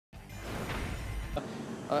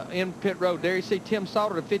in pit road. There you see Tim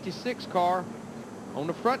Sauter, the 56 car, on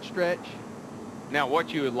the front stretch. Now,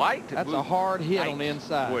 what you would like to That's a hard hit on the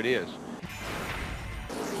inside. Oh, it is.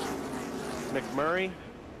 McMurray.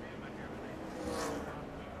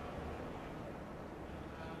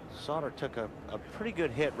 Sauter took a pretty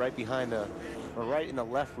good hit right behind the, or right in the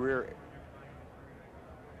left rear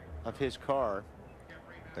of his car.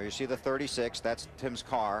 There you see the 36. That's Tim's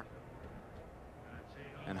car.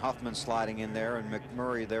 And Huffman sliding in there, and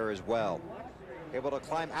McMurray there as well. Able to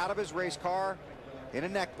climb out of his race car in a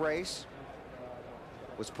neck brace.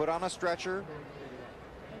 Was put on a stretcher,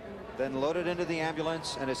 then loaded into the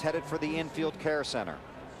ambulance, and is headed for the infield care center.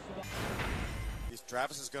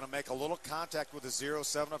 Travis is going to make a little contact with the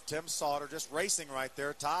 07 of Tim Sauter, just racing right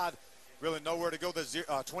there. Todd really nowhere to go.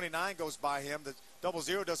 The 29 goes by him. The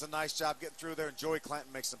 00 does a nice job getting through there, and Joey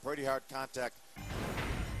Clanton makes some pretty hard contact.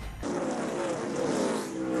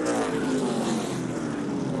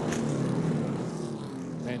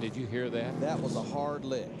 Man, did you hear that? That was a hard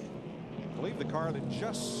lick. I believe the car that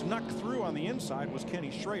just snuck through on the inside was Kenny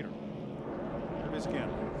Schrader. There is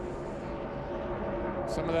Kenny.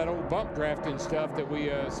 Some of that old bump drafting stuff that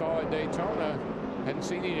we saw at Daytona. Hadn't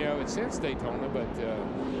seen any of it since Daytona, but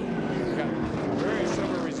got very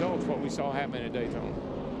similar results what we saw happen at Daytona.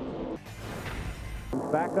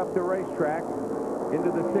 Back up the racetrack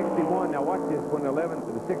into the 61. Now watch this when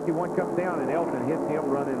the 61 comes down and Elton hits him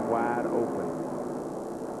running wide open.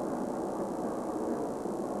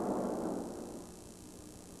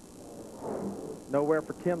 Nowhere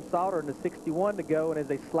for Tim Sauter and the 61 to go, and as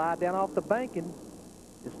they slide down off the banking,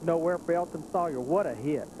 just nowhere for Elton Sawyer. What a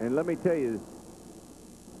hit. And let me tell you,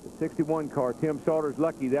 the 61 car, Tim Sauter's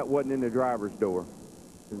lucky that wasn't in the driver's door.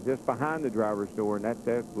 It was just behind the driver's door, and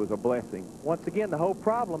that was a blessing. Once again, the whole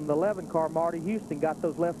problem, the 11 car, Marty Houston, got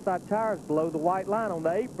those left side tires below the white line on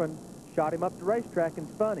the apron, shot him up the racetrack and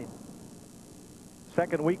spun him.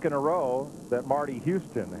 Second week in a row that Marty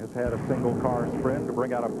Houston has had a single car sprint to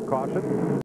bring out a caution.